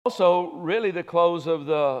Also, really the close of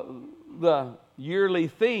the yearly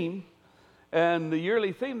theme, and the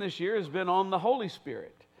yearly theme this year has been on the Holy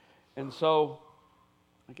Spirit. And so,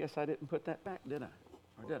 I guess I didn't put that back, did I?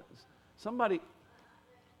 Or did I? Somebody,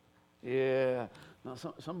 yeah, no,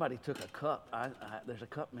 somebody took a cup. There's a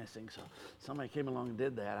cup missing, so somebody came along and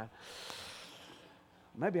did that.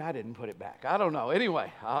 Maybe I didn't put it back. I don't know.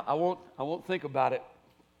 Anyway, I won't think about it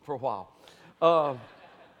for a while.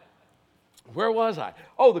 Where was I?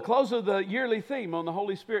 Oh, the close of the yearly theme on the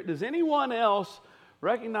Holy Spirit. Does anyone else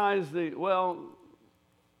recognize the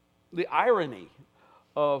irony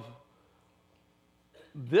of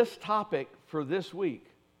this topic for this week?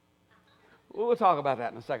 We'll talk about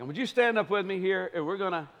that in a second. Would you stand up with me here? And we're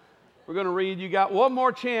gonna read. You got one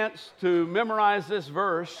more chance to memorize this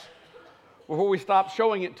verse before we stop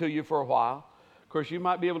showing it to you for a while. Of course, you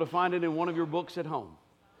might be able to find it in one of your books at home.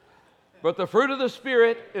 But the fruit of the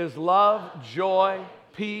Spirit is love, joy,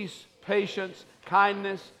 peace, patience,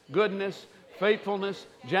 kindness, goodness, faithfulness,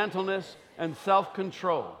 gentleness, and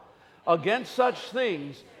self-control. Against such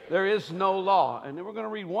things there is no law. And then we're going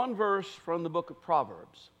to read one verse from the book of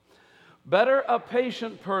Proverbs. Better a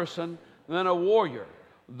patient person than a warrior,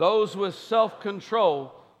 those with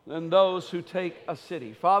self-control than those who take a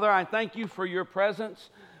city. Father, I thank you for your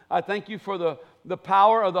presence. I thank you for the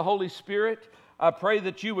power of the Holy Spirit. I pray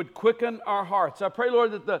that you would quicken our hearts. I pray,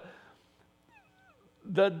 Lord, that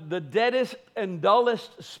the deadest and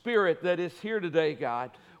dullest spirit that is here today, God,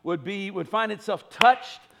 would find itself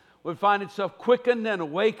touched, would find itself quickened and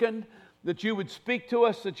awakened, that you would speak to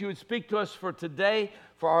us, for today,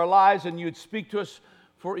 for our lives, and you would speak to us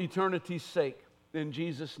for eternity's sake. In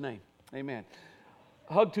Jesus' name, amen.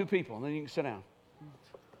 Hug two people, and then you can sit down.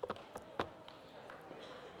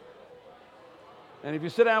 And if you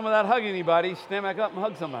sit down without hugging anybody, stand back up and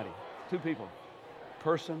hug somebody. Two people.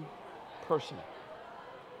 Person.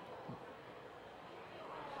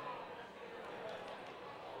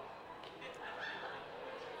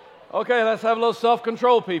 Okay, let's have a little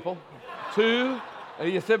self-control, people. Two,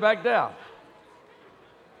 and you sit back down.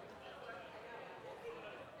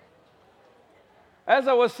 As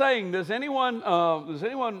I was saying, does anyone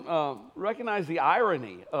recognize the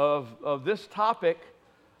irony of this topic,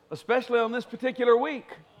 especially on this particular week?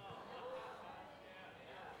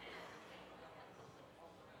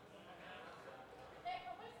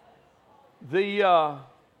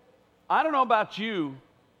 I don't know about you,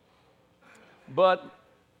 but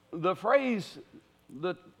the phrase,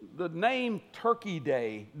 the name Turkey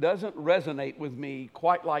Day doesn't resonate with me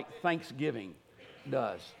quite like Thanksgiving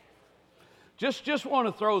does. Just want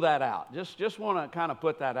to throw that out. Just want to kind of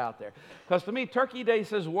put that out there. Because to me, Turkey Day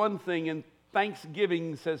says one thing and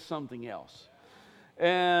Thanksgiving says something else.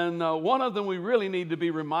 And one of them we really need to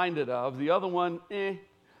be reminded of. The other one,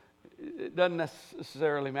 it doesn't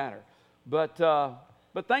necessarily matter. But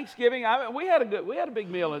Thanksgiving, we had a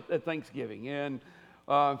big meal at Thanksgiving. And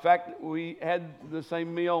in fact, we had the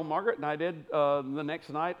same meal Margaret and I did the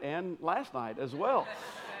next night and last night as well.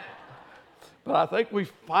 But I think we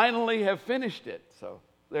finally have finished it. So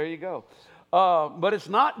there you go. But it's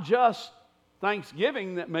not just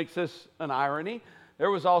Thanksgiving that makes this an irony.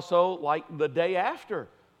 There was also like the day after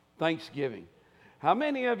Thanksgiving. How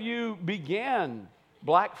many of you began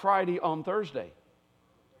Black Friday on Thursday?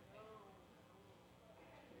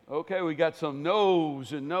 Okay, we got some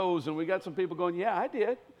no's, and we got some people going, yeah, I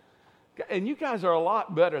did. And you guys are a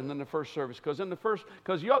lot better than the first service, because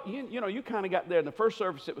you kind of got there in the first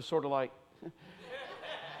service. It was sort of like,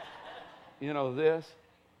 this.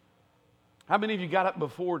 How many of you got up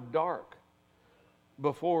before dark?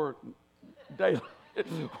 Before daylight?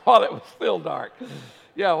 While it was still dark.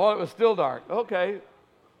 Yeah, while it was still dark. Okay.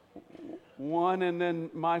 One, and then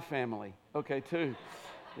my family. Okay, two.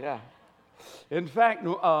 Yeah. In fact,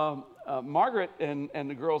 Margaret and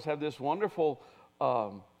the girls have this wonderful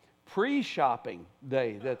pre-shopping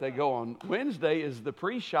day that they go on. Wednesday is the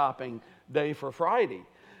pre-shopping day for Friday.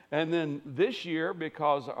 And then this year,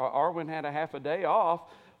 because Arwen had a half a day off,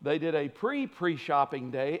 they did a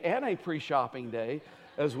pre-shopping day and a pre-shopping day,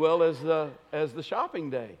 as well as the shopping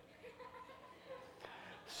day.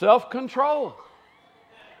 Self-control.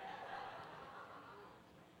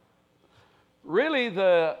 Really,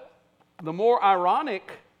 the more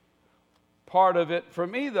ironic part of it for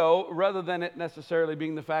me, though, rather than it necessarily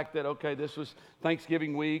being the fact that, okay, this was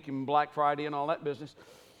Thanksgiving week and Black Friday and all that business,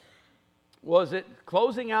 was it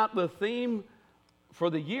closing out the theme for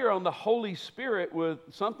the year on the Holy Spirit with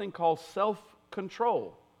something called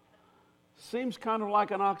self-control. Seems kind of like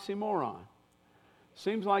an oxymoron.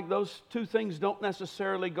 Seems like those two things don't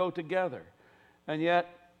necessarily go together. And yet,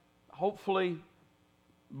 hopefully,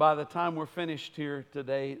 by the time we're finished here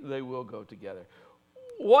today, they will go together.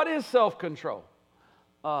 What is self-control?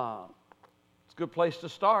 It's a good place to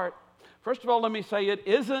start. First of all, let me say it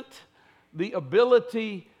isn't the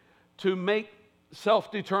ability to make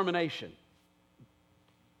self-determination.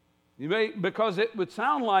 Because it would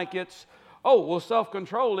sound like it's,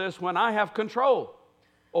 self-control is when I have control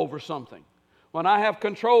over something. When I have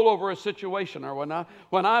control over a situation, or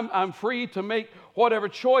when I'm free to make whatever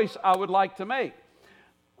choice I would like to make.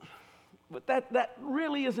 But that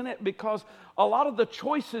really isn't it, because a lot of the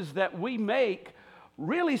choices that we make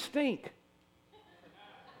really stink.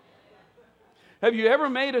 Have you ever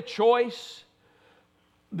made a choice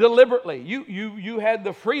deliberately? You had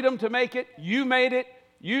the freedom to make it, you made it,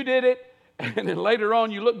 you did it, and then later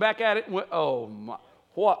on you look back at it and went, oh my,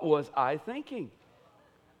 what was I thinking?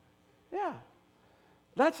 Yeah,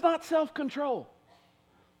 that's not self-control.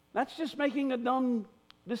 That's just making a dumb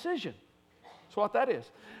decision. That's what that is.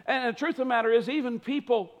 And the truth of the matter is, even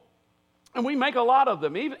people, and we make a lot of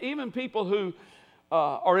them, even people who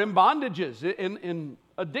are in bondages, in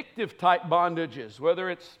addictive type bondages, whether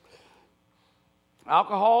it's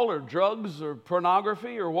alcohol or drugs or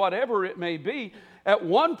pornography or whatever it may be, at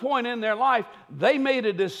one point in their life, they made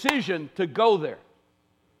a decision to go there.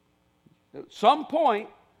 At some point,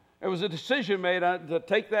 there was a decision made to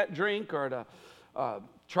take that drink or to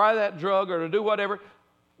try that drug or to do whatever.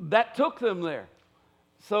 That took them there.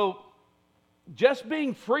 So just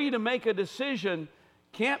being free to make a decision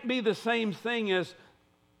can't be the same thing as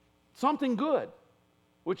something good,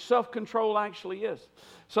 which self-control actually is.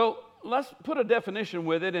 So let's put a definition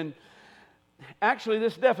with it. And actually,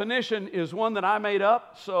 this definition is one that I made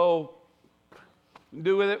up, so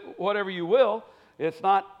do with it whatever you will. It's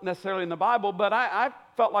not necessarily in the Bible, but I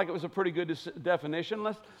felt like it was a pretty good definition.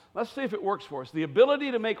 Let's see if it works for us. The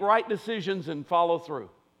ability to make right decisions and follow through.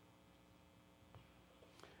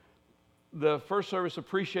 The first service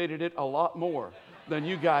appreciated it a lot more than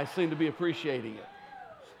you guys seem to be appreciating it.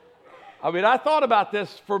 I mean, I thought about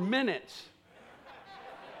this for minutes.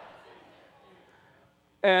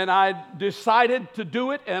 And I decided to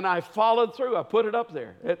do it, and I followed through. I put it up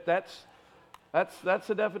there. That's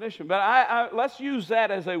the definition. But let's use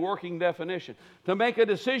that as a working definition. To make a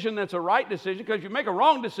decision that's a right decision, because if you make a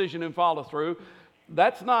wrong decision and follow through,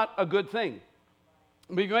 that's not a good thing.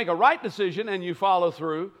 But if you make a right decision and you follow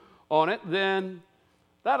through on it, then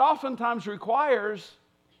that oftentimes requires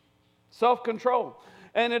self-control.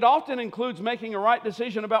 And it often includes making a right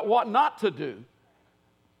decision about what not to do,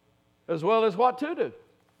 as well as what to do.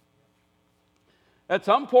 At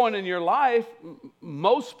some point in your life,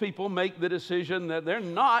 most people make the decision that they're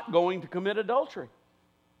not going to commit adultery.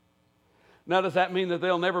 Now, does that mean that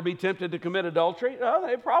they'll never be tempted to commit adultery? Well,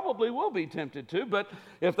 they probably will be tempted to, but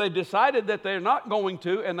if they decided that they're not going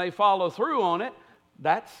to and they follow through on it,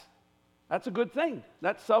 that's a good thing.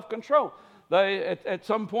 That's self-control. At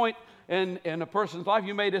some point in a person's life,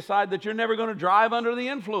 you may decide that you're never going to drive under the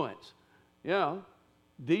influence. You know,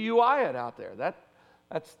 DUI it out there.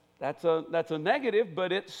 That's a negative,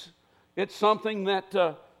 but it's something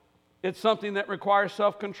that requires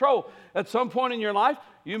self-control. At some point in your life,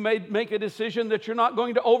 you may make a decision that you're not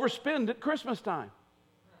going to overspend at Christmas time.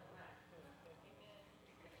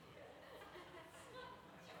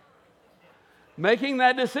 Making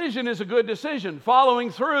that decision is a good decision.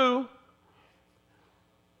 Following through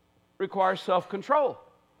requires self-control.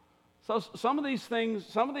 So some of these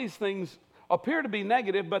things appear to be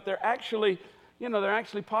negative, but they're actually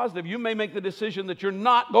positive. You may make the decision that you're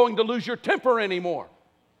not going to lose your temper anymore.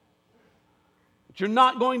 That you're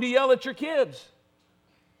not going to yell at your kids.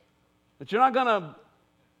 That you're not going to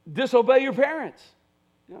disobey your parents.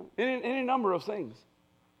 Any number of things.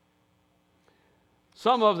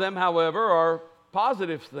 Some of them, however, are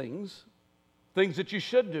positive things that you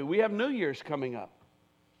should do. We have New Year's coming up.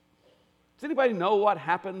 Does anybody know what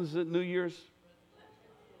happens at New Year's?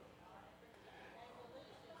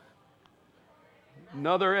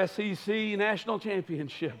 Another SEC national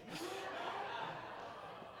championship.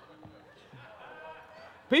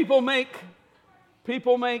 People make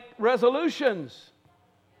resolutions.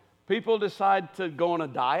 People decide to go on a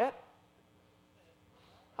diet.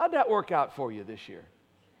 How'd that work out for you this year?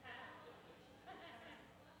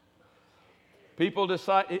 People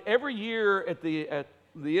decide every year at the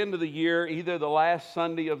end of the year, either the last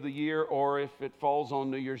Sunday of the year, or if it falls on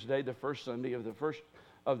New Year's Day, the first Sunday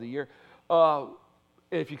of the year.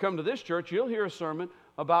 If you come to this church, you'll hear a sermon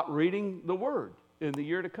about reading the Word in the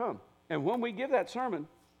year to come. And when we give that sermon,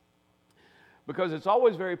 because it's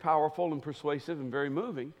always very powerful and persuasive and very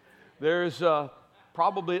moving, there's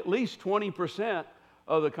probably at least 20%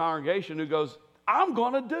 of the congregation who goes, I'm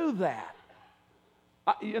going to do that.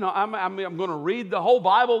 I'm going to read the whole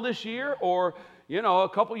Bible this year, or, a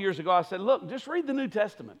couple years ago I said, look, just read the New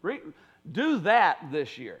Testament. Do that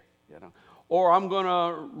this year, Or I'm going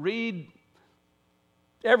to read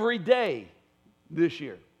every day this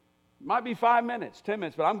year. Might be 5 minutes, 10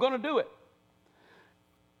 minutes, but I'm going to do it.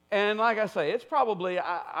 And like I say, it's probably,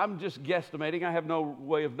 I'm just guesstimating. I have no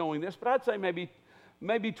way of knowing this, but I'd say maybe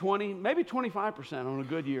 20, maybe 25% on a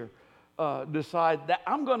good year decide that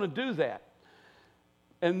I'm going to do that.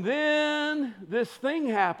 And then this thing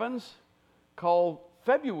happens called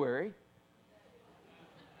February.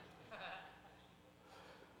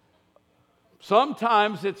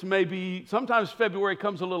 Sometimes February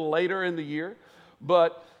comes a little later in the year,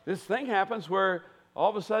 but this thing happens where all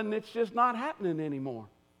of a sudden it's just not happening anymore.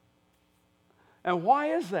 And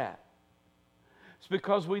why is that? It's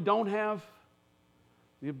because we don't have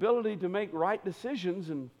the ability to make right decisions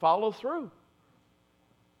and follow through.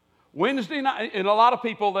 Wednesday night, and a lot of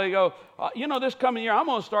people, they go, this coming year, I'm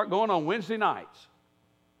going to start going on Wednesday nights.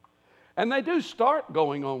 And they do start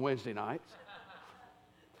going on Wednesday nights.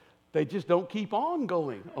 They just don't keep on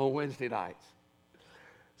going on Wednesday nights.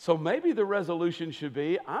 So maybe the resolution should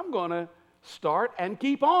be, I'm going to start and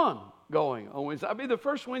keep on going on Wednesday. I mean, the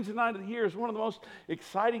first Wednesday night of the year is one of the most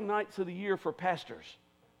exciting nights of the year for pastors.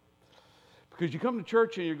 Because you come to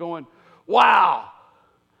church and you're going, wow,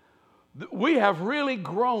 we have really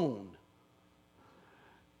grown.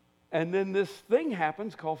 And then this thing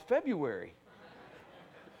happens called February.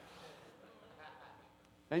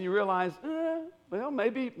 And you realize,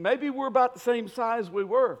 maybe we're about the same size we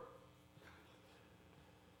were.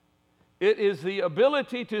 It is the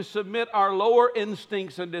ability to submit our lower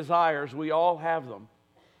instincts and desires. We all have them.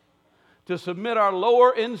 To submit our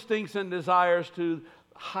lower instincts and desires to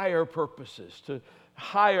higher purposes, to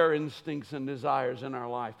higher instincts and desires in our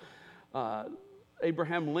life.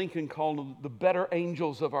 Abraham Lincoln called them the better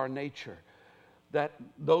angels of our nature. That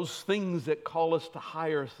those things that call us to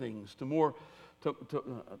higher things, to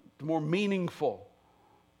more meaningful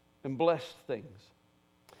and blessed things.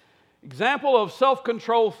 Example of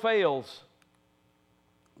self-control fails.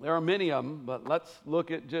 There are many of them, but let's look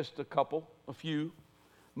at just a few.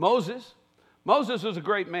 Moses. Moses was a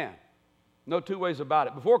great man. No two ways about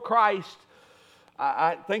it. Before Christ,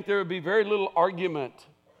 I think there would be very little argument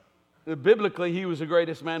that biblically he was the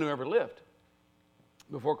greatest man who ever lived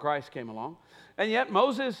before Christ came along. And yet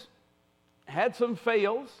Moses had some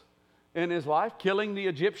fails in his life. Killing the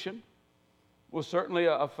Egyptian was certainly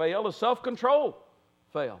a fail. A self-control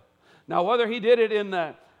fail. Now, whether he did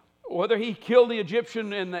it whether he killed the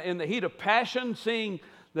Egyptian in the heat of passion, seeing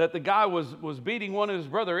that the guy was beating one of his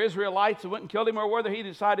brother Israelites and went and killed him, or whether he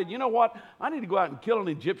decided, you know what, I need to go out and kill an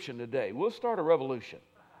Egyptian today. We'll start a revolution.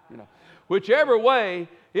 Whichever way,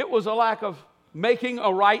 it was a lack of making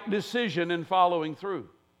a right decision and following through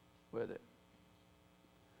with it.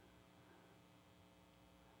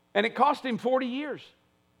 And it cost him 40 years.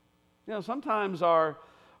 Sometimes our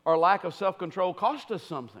lack of self-control cost us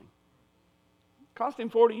something. It cost him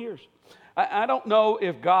 40 years. I don't know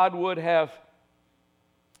if God would have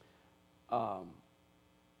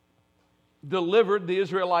delivered the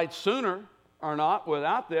Israelites sooner or not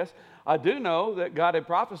without this. I do know that God had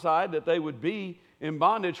prophesied that they would be in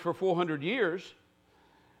bondage for 400 years.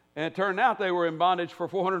 And it turned out they were in bondage for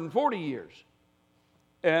 440 years.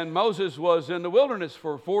 And Moses was in the wilderness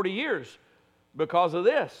for 40 years because of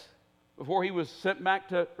this, before he was sent back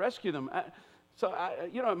to rescue them.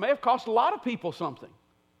 It may have cost a lot of people something,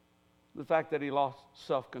 the fact that he lost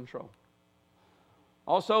self-control.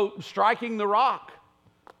 Also, striking the rock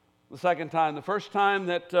the second time. The first time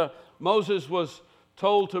that Moses was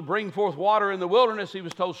told to bring forth water in the wilderness, he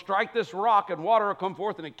was told, strike this rock and water will come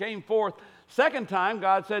forth, and it came forth. Second time,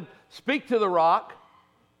 God said, speak to the rock.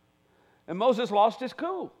 And Moses lost his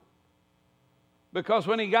cool. Because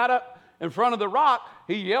when he got up in front of the rock,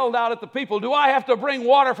 he yelled out at the people, do I have to bring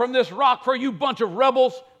water from this rock for you bunch of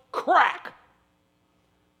rebels? Crack!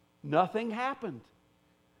 Nothing happened.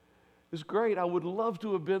 It was great. I would love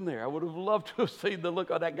to have been there. I would have loved to have seen the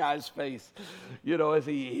look on that guy's face, as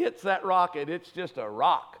he hits that rock, and it's just a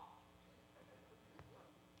rock.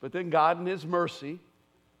 But then God in his mercy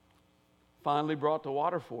finally brought the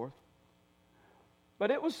water forth.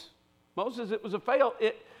 But it was a fail.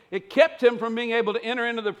 It kept him from being able to enter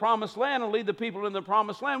into the promised land and lead the people in the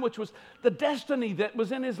promised land, which was the destiny that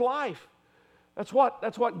was in his life. That's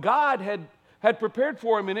what God had prepared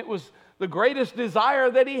for him, and it was the greatest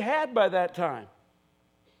desire that he had by that time.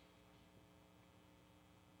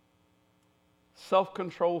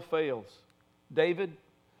 Self-control fails. David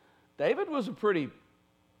was a pretty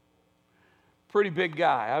pretty big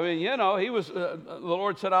guy. I mean, he was, the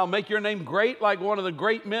Lord said, I'll make your name great like one of the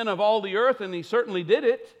great men of all the earth, and he certainly did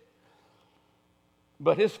it.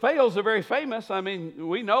 But his fails are very famous. I mean,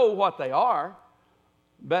 we know what they are.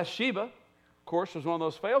 Bathsheba, of course, was one of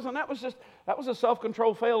those fails, and that was a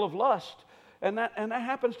self-control fail of lust. And that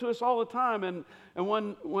happens to us all the time. And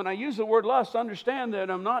when I use the word lust, understand that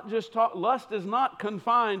I'm not just lust is not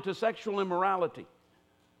confined to sexual immorality.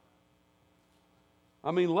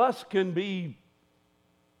 I mean, lust can be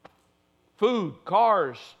food,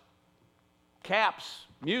 cars, caps,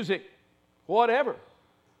 music, whatever,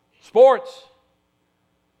 sports.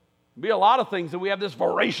 Be a lot of things that we have this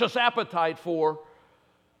voracious appetite for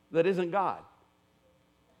that isn't God.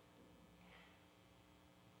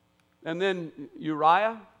 And then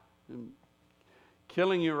Uriah,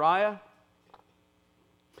 killing Uriah.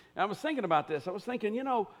 And I was thinking about this. I was thinking,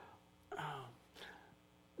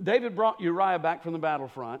 David brought Uriah back from the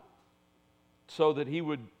battlefront so that he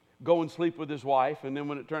would go and sleep with his wife, and then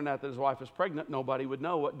when it turned out that his wife was pregnant, nobody would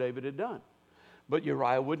know what David had done. But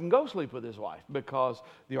Uriah wouldn't go sleep with his wife because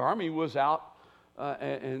the army was out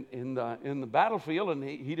in the battlefield, and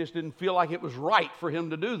he just didn't feel like it was right for him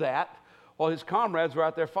to do that while his comrades were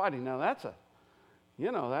out there fighting. Now that's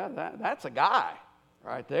a guy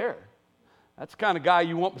right there. That's the kind of guy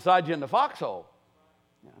you want beside you in the foxhole.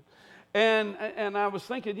 Yeah. And I was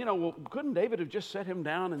thinking, well, couldn't David have just set him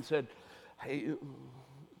down and said, hey,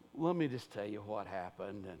 let me just tell you what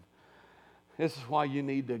happened, and this is why you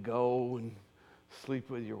need to go and sleep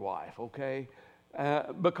with your wife, okay?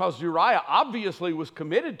 Because Uriah obviously was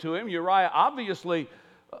committed to him. Uriah obviously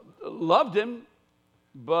loved him,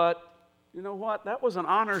 but you know what? That was an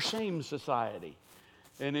honor-shame society.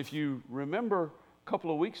 And if you remember a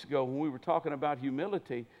couple of weeks ago when we were talking about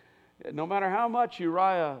humility, no matter how much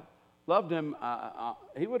Uriah loved him,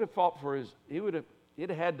 he would have fought for he'd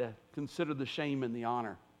have had to consider the shame and the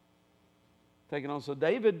honor taken on. So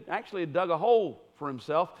David actually dug a hole for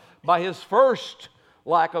himself by his first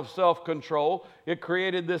lack of self-control. It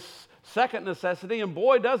created this second necessity, and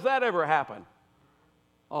boy, does that ever happen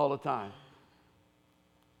all the time.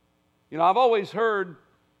 I've always heard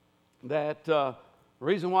that the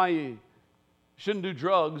reason why you shouldn't do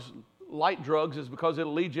drugs, light drugs, is because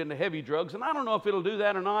it'll lead you into heavy drugs. And I don't know if it'll do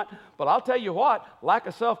that or not, but I'll tell you what, lack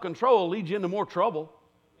of self-control will lead you into more trouble,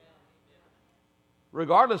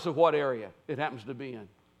 regardless of what area it happens to be in.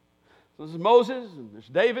 So this is Moses, and there's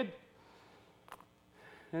David,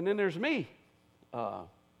 and then there's me. I'm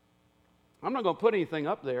not going to put anything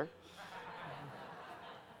up there.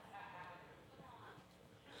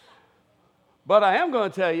 But I am going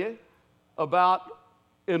to tell you about,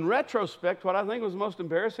 in retrospect, what I think was the most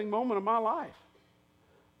embarrassing moment of my life.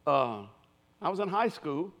 I was in high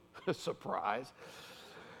school, surprise,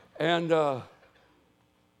 and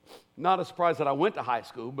not a surprise that I went to high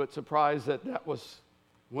school, but surprise that was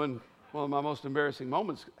when one of my most embarrassing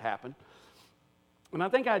moments happened. And I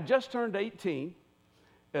think I had just turned 18,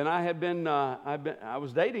 and I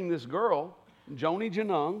was dating this girl, Joni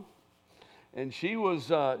Janung, and she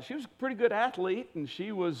was a pretty good athlete, and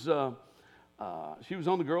she was on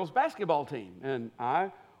the girls' basketball team, and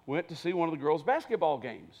I went to see one of the girls' basketball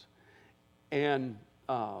games, and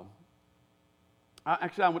I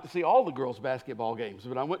went to see all the girls' basketball games,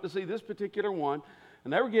 but I went to see this particular one,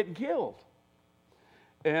 and they were getting killed.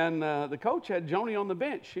 And the coach had Joni on the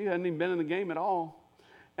bench. She hadn't even been in the game at all.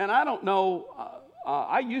 And I don't know,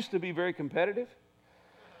 I used to be very competitive.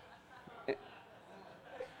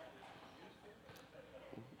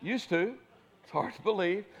 Used to. It's hard to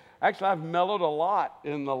believe. Actually, I've mellowed a lot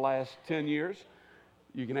in the last 10 years.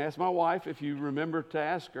 You can ask my wife if you remember to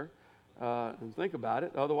ask her and think about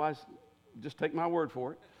it. Otherwise, just take my word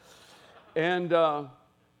for it. And I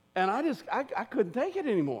couldn't take it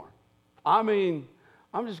anymore. I mean,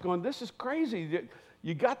 I'm just going, this is crazy.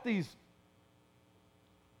 You got these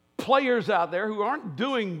players out there who aren't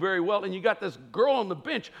doing very well, and you got this girl on the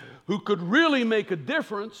bench who could really make a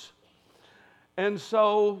difference. And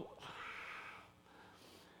so,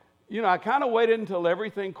 I kind of waited until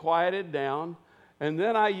everything quieted down, and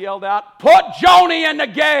then I yelled out, "Put Joni in the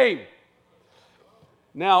game!"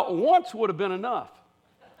 Now, once would have been enough,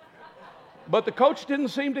 but the coach didn't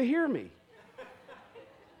seem to hear me.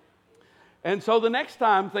 And so the next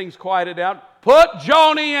time things quieted out, "Put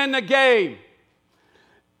Joni in the game!"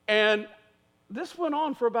 And this went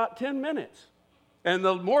on for about 10 minutes. And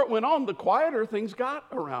the more it went on, the quieter things got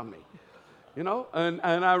around me. And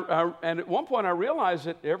at one point I realized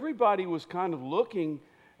that everybody was kind of looking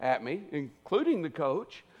at me, including the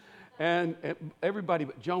coach. And everybody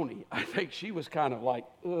but Joni, I think she was kind of like,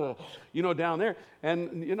 ugh, down there.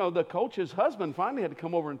 And, the coach's husband finally had to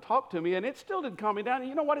come over and talk to me, and it still didn't calm me down. And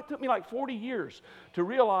you know what? It took me like 40 years to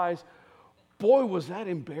realize, boy, was that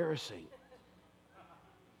embarrassing.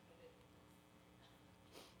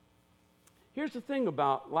 Here's the thing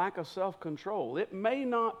about lack of self-control. It may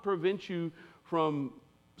not prevent you from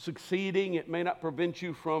succeeding. It may not prevent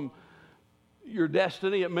you from your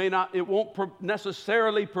destiny. It won't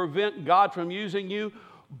necessarily prevent God from using you,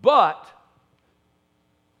 but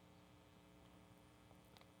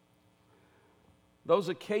those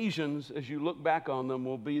occasions, as you look back on them,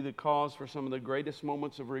 will be the cause for some of the greatest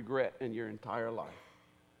moments of regret in your entire life.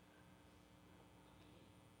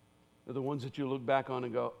 They're the ones that you look back on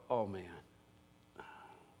and go, oh man,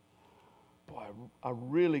 boy, I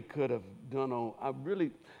really could have done,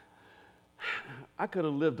 I could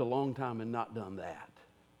have lived a long time and not done that.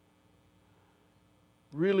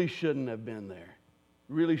 Really shouldn't have been there.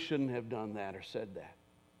 Really shouldn't have done that or said that.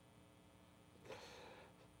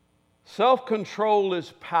 Self-control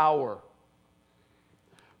is power.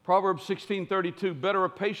 Proverbs 16:32, better a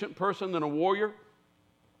patient person than a warrior.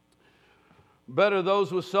 Better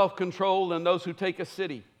those with self-control than those who take a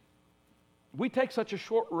city. We take such a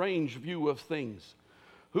short-range view of things.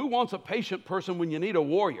 Who wants a patient person when you need a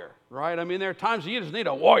warrior, right? I mean, there are times you just need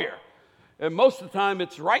a warrior. And most of the time,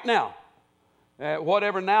 it's right now,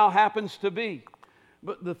 whatever now happens to be.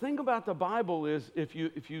 But the thing about the Bible is, if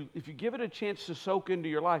you give it a chance to soak into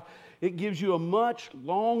your life, it gives you a much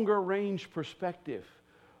longer range perspective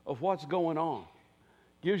of what's going on.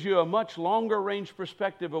 Gives you a much longer range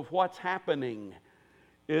perspective of what's happening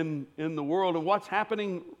in the world and what's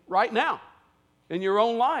happening right now in your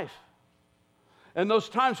own life. And those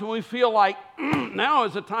times when we feel like now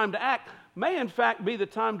is the time to act may in fact be the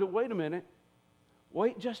time to wait a minute.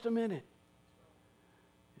 Wait just a minute.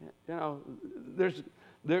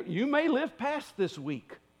 You may live past this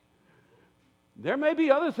week. There may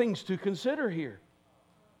be other things to consider here.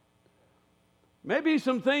 Maybe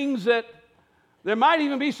there might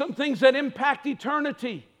even be some things that impact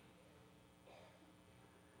eternity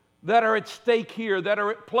that are at stake here, that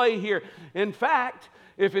are at play here. In fact,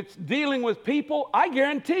 if it's dealing with people, I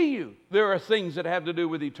guarantee you there are things that have to do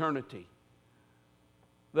with eternity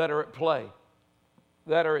that are at play,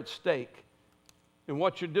 that are at stake in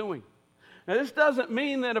what you're doing. Now, this doesn't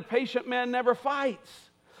mean that a patient man never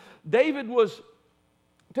fights. David was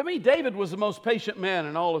the most patient man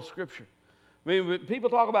in all of Scripture. I mean,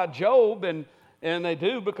 people talk about Job, and they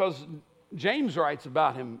do because James writes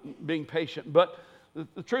about him being patient. But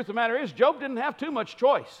the truth of the matter is, Job didn't have too much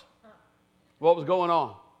choice. What was going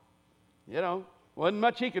on? Wasn't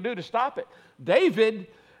much he could do to stop it. David,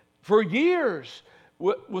 for years,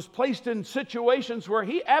 was placed in situations where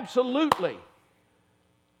he absolutely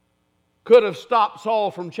could have stopped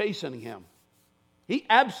Saul from chasing him. He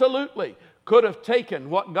absolutely could have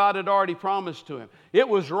taken what God had already promised to him. It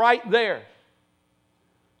was right there.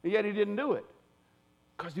 And yet he didn't do it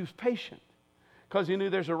because he was patient. Because he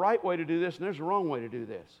knew there's a right way to do this and there's a wrong way to do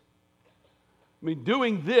this. I mean,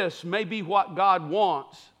 doing this may be what God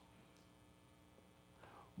wants,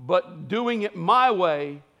 but doing it my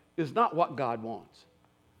way is not what God wants.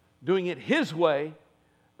 Doing it His way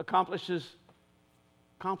accomplishes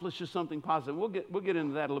something positive. We'll get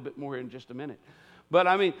into that a little bit more here in just a minute. But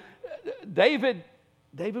I mean, David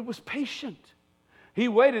was patient. He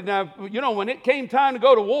waited. Now, when it came time to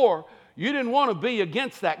go to war, you didn't want to be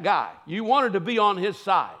against that guy. You wanted to be on his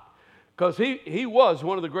side. Because he was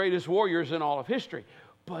one of the greatest warriors in all of history.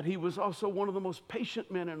 But he was also one of the most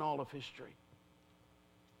patient men in all of history.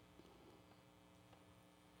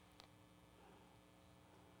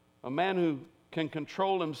 A man who can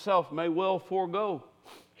control himself may well forego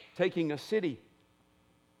taking a city.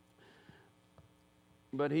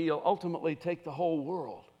 But he'll ultimately take the whole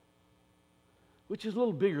world, which is a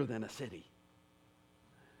little bigger than a city.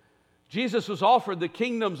 Jesus was offered the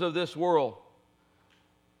kingdoms of this world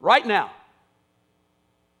right now.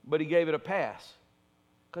 But he gave it a pass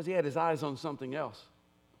because he had his eyes on something else.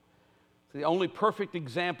 The only perfect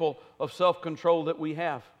example of self-control that we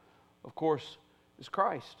have, of course, is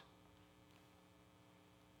Christ.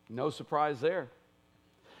 No surprise there.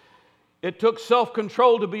 It took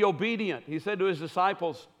self-control to be obedient. He said to his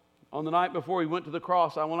disciples on the night before he went to the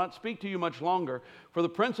cross, I will not speak to you much longer, for the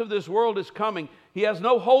prince of this world is coming. He has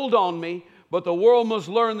no hold on me, but the world must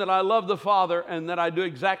learn that I love the Father and that I do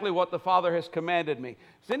exactly what the Father has commanded me.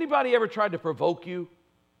 Has anybody ever tried to provoke you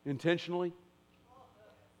intentionally?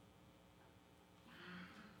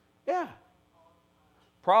 Yeah.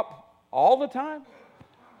 All the time?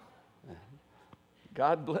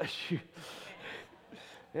 God bless you.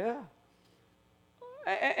 Yeah.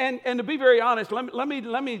 And to be very honest, let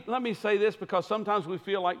me say this, because sometimes we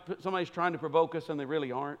feel like somebody's trying to provoke us and they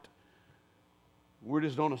really aren't. We're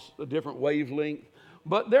just on a different wavelength.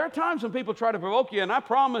 But there are times when people try to provoke you, and I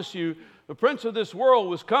promise you, the prince of this world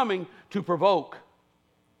was coming to provoke.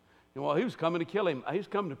 And well, he was coming to kill him. He was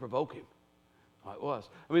coming to provoke him. Oh, it was.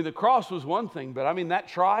 I mean, the cross was one thing, but I mean, that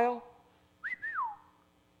trial,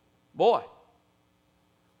 boy,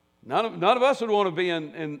 none of us would want to be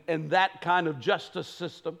in that kind of justice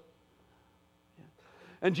system.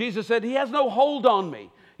 And Jesus said, he has no hold on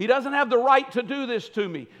me. He doesn't have the right to do this to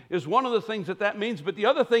me, is one of the things that means. But the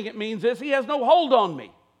other thing it means is he has no hold on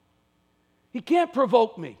me. He can't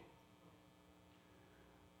provoke me,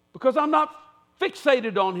 because I'm not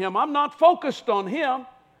fixated on him. I'm not focused on him.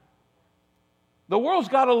 The world's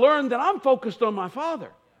got to learn that I'm focused on my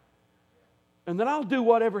Father, and that I'll do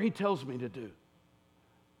whatever he tells me to do.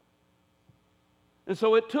 And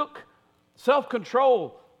so it took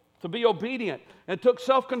self-control to be obedient. It took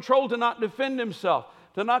self-control to not defend himself,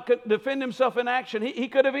 to not defend himself in action. He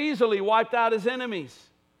could have easily wiped out his enemies.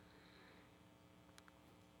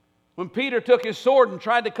 When Peter took his sword and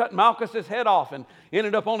tried to cut Malchus's head off and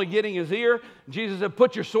ended up only getting his ear, Jesus said,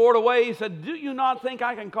 put your sword away. He said, do you not think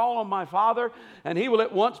I can call on my Father, and he will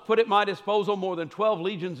at once put at my disposal more than 12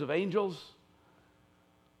 legions of angels?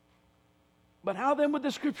 But how then would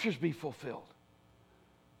the Scriptures be fulfilled?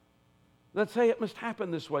 Let's say it must happen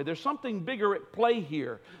this way. There's something bigger at play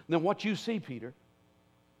here than what you see, Peter.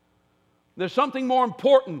 There's something more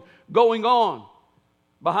important going on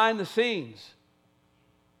behind the scenes.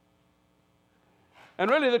 And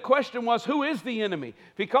really the question was, who is the enemy?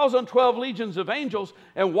 If he calls on 12 legions of angels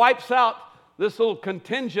and wipes out this little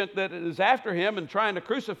contingent that is after him and trying to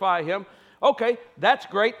crucify him, okay, that's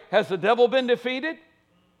great. Has the devil been defeated?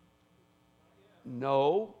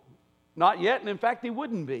 No, not yet. And in fact, he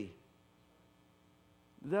wouldn't be.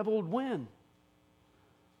 The devil would win.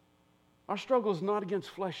 Our struggle is not against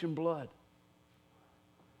flesh and blood,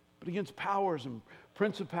 but against powers and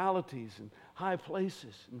principalities and high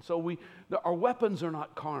places. And so our weapons are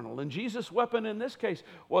not carnal. And Jesus' weapon in this case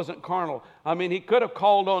wasn't carnal. I mean, he could have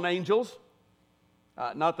called on angels.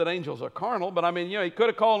 Not that angels are carnal, but I mean, he could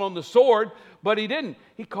have called on the sword, but he didn't.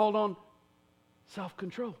 He called on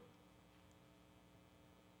self-control.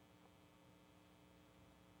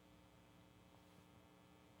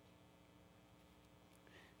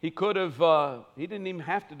 He could have, he didn't even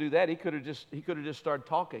have to do that. He could have just started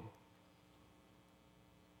talking.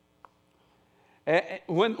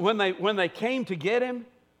 When they came to get him,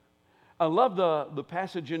 I love the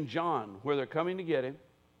passage in John where they're coming to get him.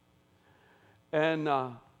 And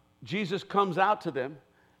Jesus comes out to them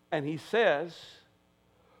and he says,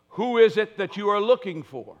 who is it that you are looking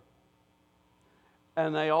for?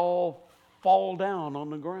 And they all fall down on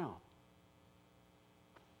the ground.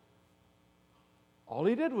 All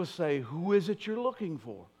he did was say, who is it you're looking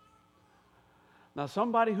for? Now,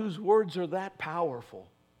 somebody whose words are that powerful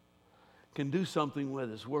can do something with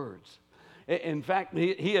his words. In fact,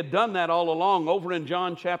 he had done that all along. Over in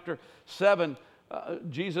John chapter 7,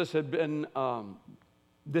 Jesus had been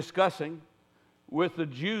discussing with the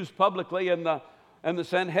Jews publicly, and the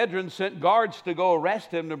Sanhedrin sent guards to go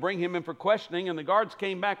arrest him, to bring him in for questioning, and the guards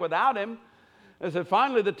came back without him. And so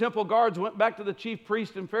finally the temple guards went back to the chief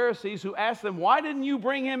priests and Pharisees, who asked them, why didn't you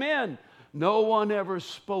bring him in? No one ever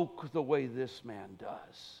spoke the way this man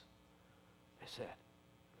does, they said.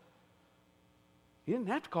 He didn't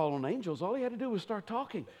have to call on angels. All he had to do was start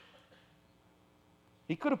talking.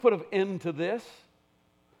 He could have put an end to this,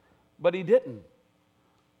 but he didn't.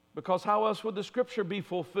 Because how else would the Scripture be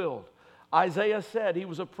fulfilled? Isaiah said he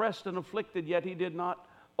was oppressed and afflicted, yet he did not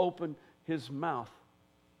open his mouth.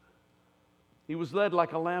 He was led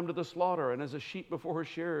like a lamb to the slaughter, and as a sheep before her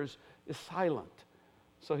shearers is silent.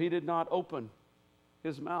 So he did not open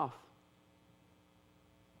his mouth.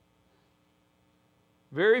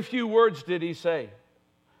 Very few words did he say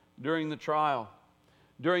during the trial,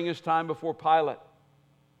 during his time before Pilate.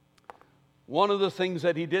 One of the things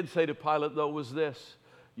that he did say to Pilate, though, was this: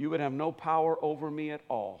 you would have no power over me at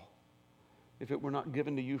all if it were not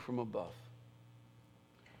given to you from above.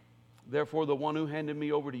 Therefore, the one who handed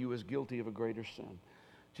me over to you is guilty of a greater sin.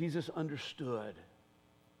 Jesus understood.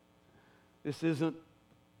 This isn't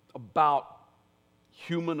about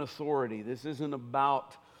human authority. This isn't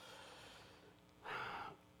about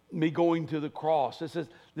me going to the cross.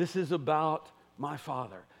 This is about my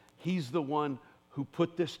Father. He's the one who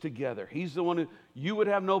put this together. He's the one who, you would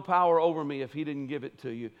have no power over me if he didn't give it to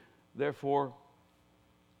you. Therefore,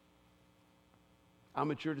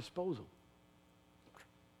 I'm at your disposal.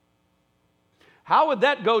 How would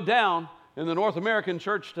that go down in the North American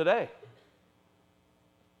church today.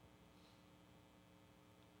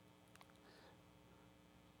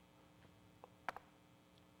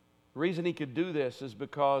 The reason he could do this is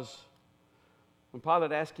because when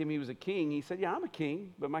Pilate asked him if he was a king, he said, yeah, I'm a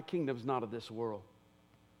king, but my kingdom's not of this world.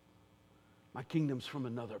 My kingdom's from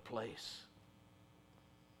another place.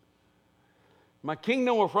 My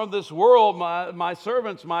kingdom were from this world. My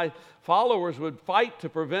servants, my followers would fight to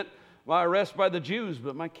prevent my arrest by the Jews,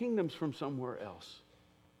 but my kingdom's from somewhere else.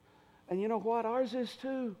 And you know what? Ours is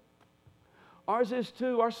too. Ours is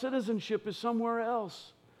too. Our citizenship is somewhere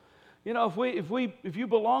else. You know, if you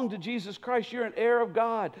belong to Jesus Christ, you're an heir of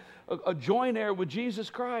God, a joint heir with Jesus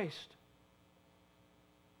Christ.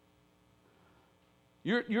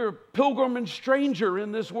 You're a pilgrim and stranger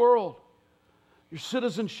in this world. Your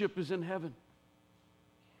citizenship is in heaven.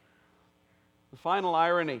 The final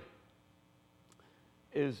irony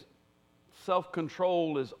is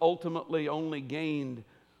self-control is ultimately only gained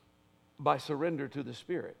by surrender to the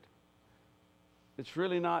Spirit. It's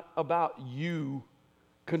really not about you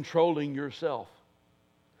controlling yourself.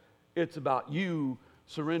 It's about you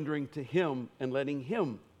surrendering to Him and letting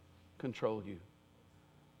Him control you.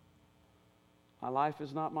 My life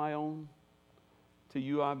is not my own. To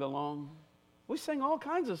you I belong. We sing all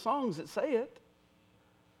kinds of songs that say it.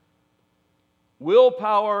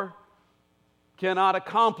 Willpower cannot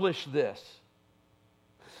accomplish this.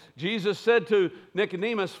 Jesus said to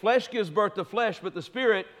Nicodemus, flesh gives birth to flesh, but the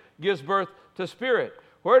Spirit gives birth to spirit.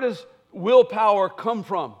 Where does willpower come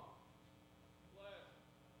from?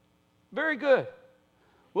 Very good.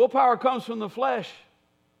 Willpower comes from the flesh.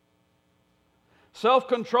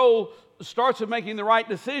 Self-control starts with making the right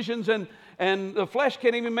decisions, and the flesh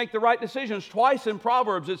can't even make the right decisions. Twice in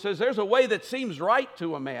Proverbs it says there's a way that seems right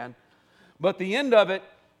to a man, but the end of it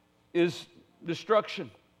is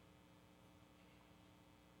destruction.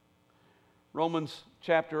 Romans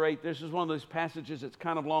chapter 8, this is one of those passages that's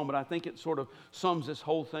kind of long, but I think it sort of sums this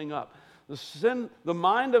whole thing up. The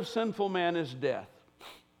mind of sinful man is death,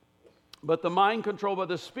 but the mind controlled by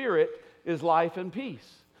the Spirit is life and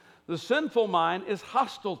peace. The sinful mind is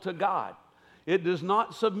hostile to God. It does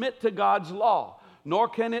not submit to God's law, nor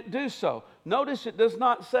can it do so. Notice it does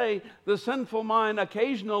not say the sinful mind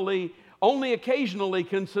only occasionally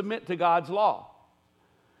can submit to God's law.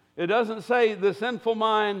 It doesn't say the sinful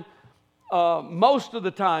mind most of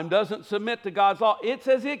the time doesn't submit to God's law. It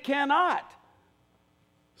says it cannot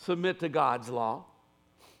submit to God's law.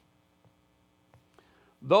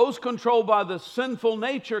 Those controlled by the sinful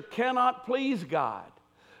nature cannot please God.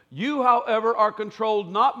 You, however, are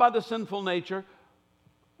controlled not by the sinful nature,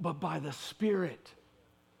 but by the Spirit.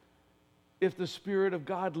 If the Spirit of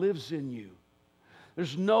God lives in you.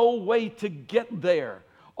 There's no way to get there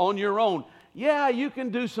on your own. Yeah, you can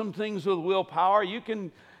do some things with willpower. You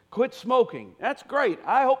can quit smoking. That's great.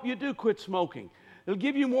 I hope you do quit smoking. It'll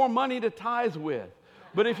give you more money to tithe with.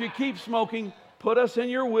 But if you keep smoking, put us in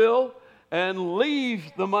your will and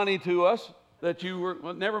leave the money to us that you were,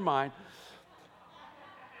 well, never mind.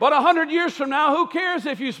 But 100 years from now, who cares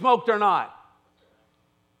if you smoked or not?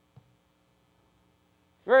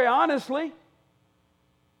 Very honestly.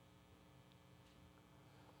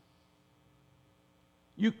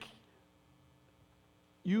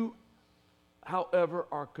 You, however,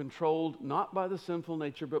 are controlled not by the sinful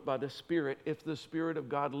nature, but by the Spirit, if the Spirit of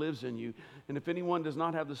God lives in you. And if anyone does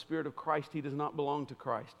not have the Spirit of Christ, he does not belong to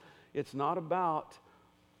Christ. It's not about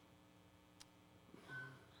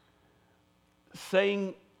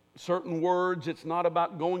saying certain words. It's not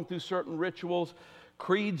about going through certain rituals.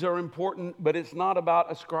 Creeds are important, but it's not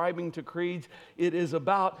about ascribing to creeds. It is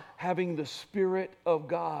about having the Spirit of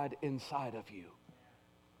God inside of you.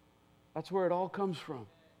 That's where it all comes from.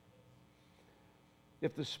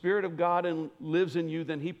 If the Spirit of God lives in you,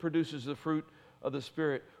 then He produces the fruit of the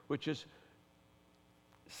Spirit, which is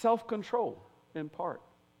self-control in part.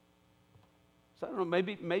 So I don't know,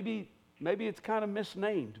 maybe it's kind of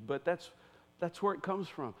misnamed, but that's where it comes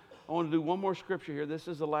from. I want to do one more scripture here. This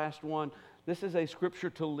is the last one. This is a scripture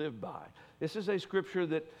to live by. This is a scripture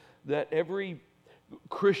that every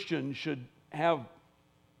Christian should have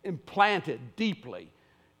implanted deeply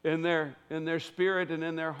in their spirit and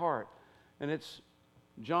in their heart. And it's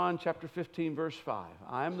John chapter 15, verse 5.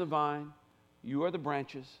 I am the vine, you are the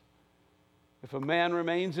branches. If a man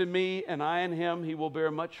remains in me and I in him, he will bear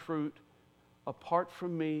much fruit. Apart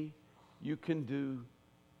from me, you can do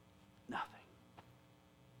nothing.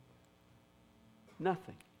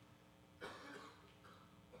 Nothing.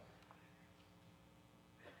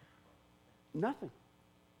 Nothing.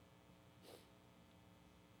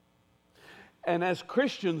 And as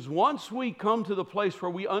Christians, once we come to the place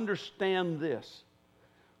where we understand this,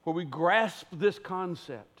 where we grasp this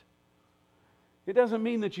concept. It doesn't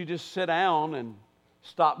mean that you just sit down and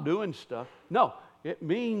stop doing stuff. No, it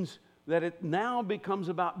means that it now becomes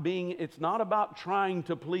about it's not about trying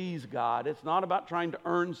to please God. It's not about trying to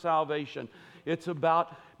earn salvation. It's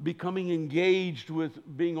about becoming engaged with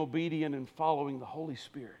being obedient and following the Holy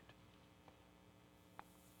Spirit.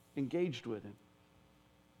 Engaged with Him.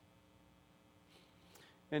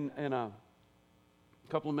 In a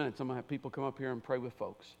couple of minutes, I'm going to have people come up here and pray with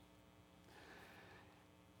folks.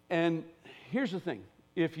 And here's the thing.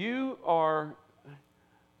 If you are,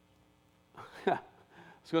 I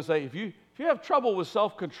was going to say, if you have trouble with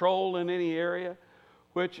self-control in any area,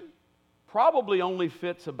 which probably only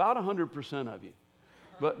fits about 100% of you,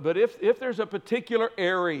 but if there's a particular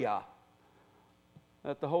area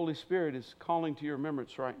that the Holy Spirit is calling to your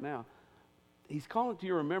remembrance right now, He's calling to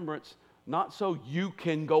your remembrance not so you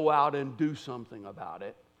can go out and do something about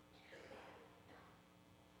it,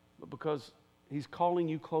 but because He's calling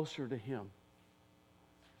you closer to Him.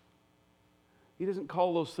 He doesn't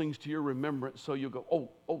call those things to your remembrance so you'll go,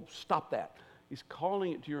 oh, stop that. He's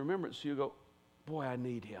calling it to your remembrance so you go, boy, I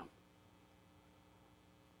need Him.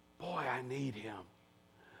 Boy, I need Him.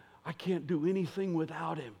 I can't do anything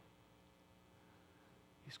without Him.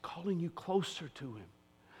 He's calling you closer to Him.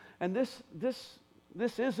 And this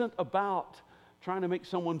isn't about trying to make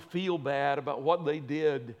someone feel bad about what they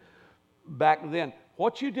did back then.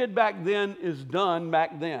 What you did back then is done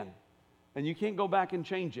back then. And you can't go back and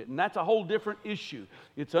change it. And that's a whole different issue.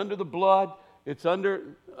 It's under the blood. It's under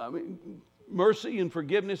mercy and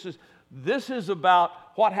forgiveness. This is about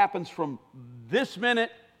what happens from this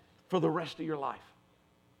minute for the rest of your life.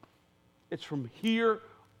 It's from here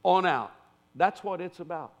on out. That's what it's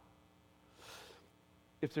about.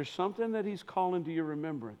 If there's something that He's calling to your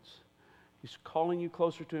remembrance, He's calling you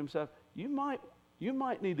closer to Himself, you might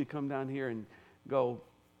need to come down here and go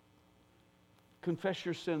confess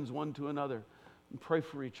your sins one to another and pray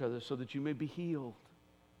for each other so that you may be healed,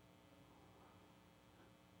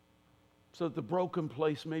 so that the broken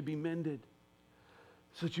place may be mended,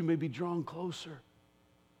 so that you may be drawn closer.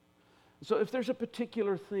 So if there's a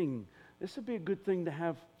particular thing, this would be a good thing to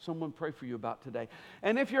have someone pray for you about today.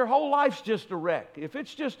 And if your whole life's just a wreck, if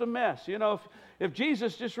it's just a mess, if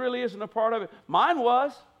Jesus just really isn't a part of it, mine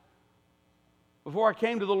was before I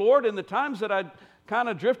came to the Lord, and the times that I kind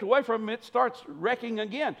of drift away from Him, it starts wrecking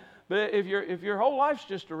again. But if your whole life's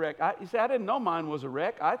just a wreck, I didn't know mine was a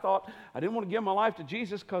wreck. I thought I didn't want to give my life to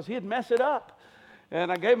Jesus because He'd mess it up.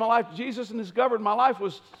 And I gave my life to Jesus and discovered my life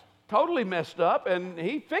was totally messed up, and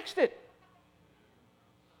He fixed it.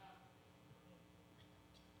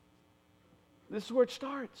 This is where it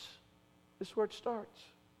starts. This is where it starts.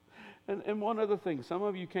 And one other thing. Some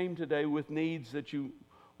of you came today with needs that you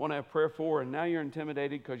want to have prayer for, and now you're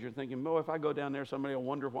intimidated because you're thinking, if I go down there, somebody will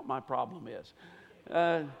wonder what my problem is.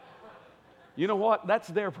 You know what? That's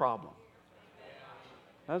their problem.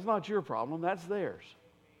 That's not your problem. That's theirs.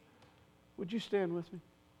 Would you stand with me?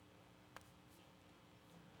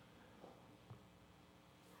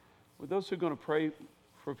 Would those who are going to pray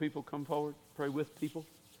for people come forward? Pray with people?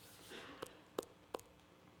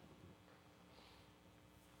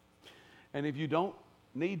 And if you don't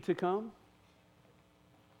need to come,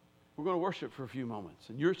 we're going to worship for a few moments.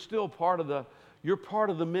 And you're still part of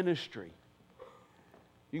the ministry.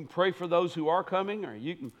 You can pray for those who are coming, or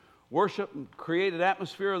you can worship and create an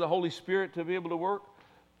atmosphere of the Holy Spirit to be able to work.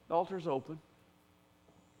 The altar's open.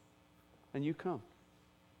 And you come.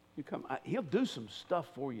 You come. He'll do some stuff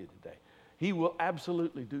for you today. He will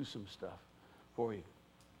absolutely do some stuff for you.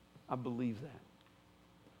 I believe that.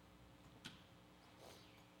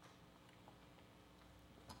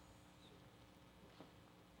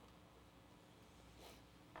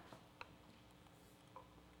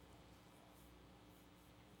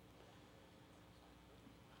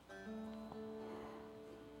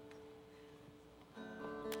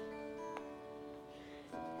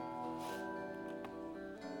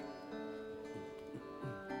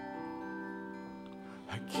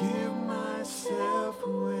 I give myself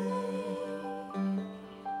away.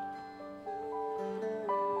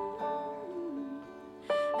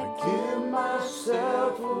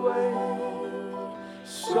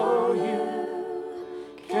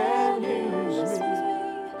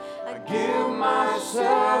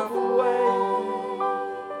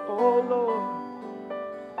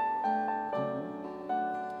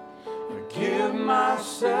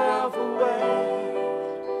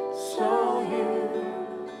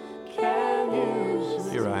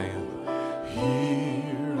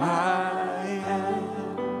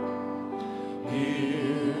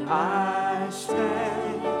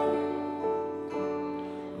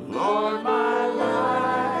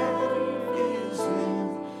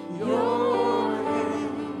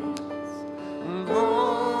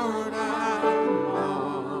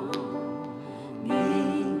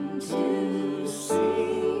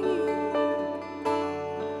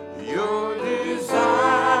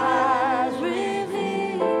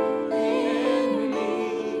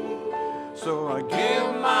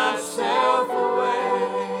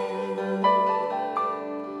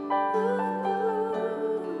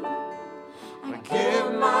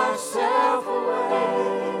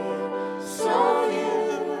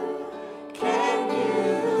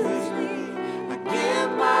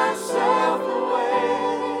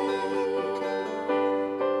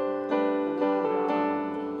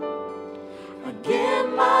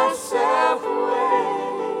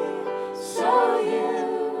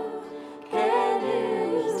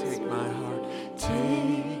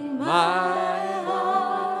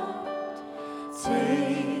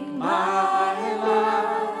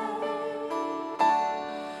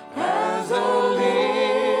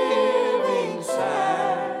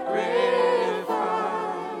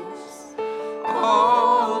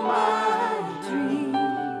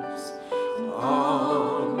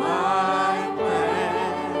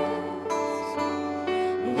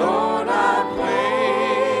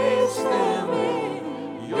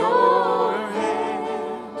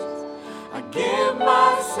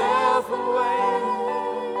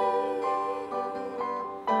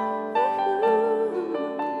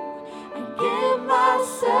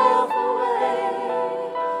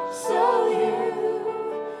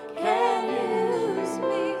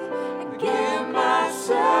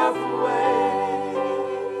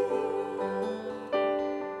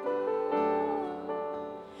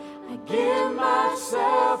 I give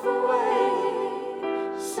myself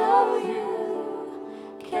away so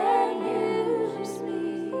you can use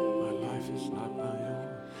me. My life is not my own.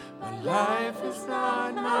 My life is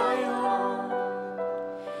not my own.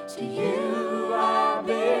 To you I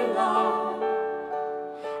belong.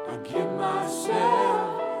 I give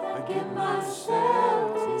myself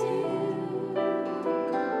to you.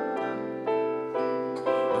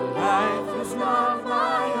 My life is not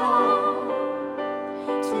my own.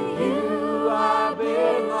 To you I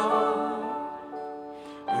belong.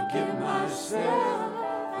 I give myself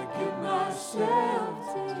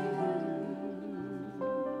to you.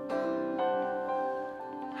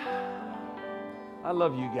 I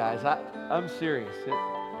love you guys. I'm serious.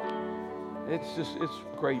 It's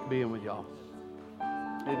great being with y'all.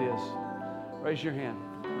 It is. Raise your hand.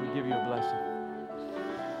 Let me give you a blessing.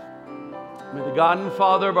 May the God and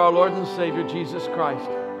Father of our Lord and Savior, Jesus Christ,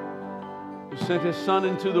 who sent His Son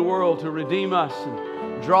into the world to redeem us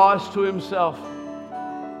and draw us to Himself,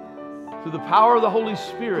 through the power of the Holy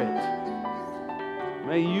Spirit,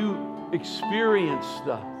 may you experience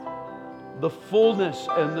the fullness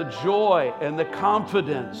and the joy and the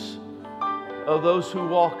confidence of those who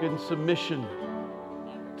walk in submission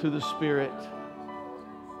to the Spirit.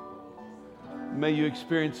 May you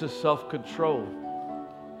experience the self-control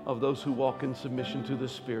of those who walk in submission to the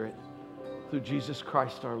Spirit. Through Jesus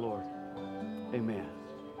Christ our Lord. Amen.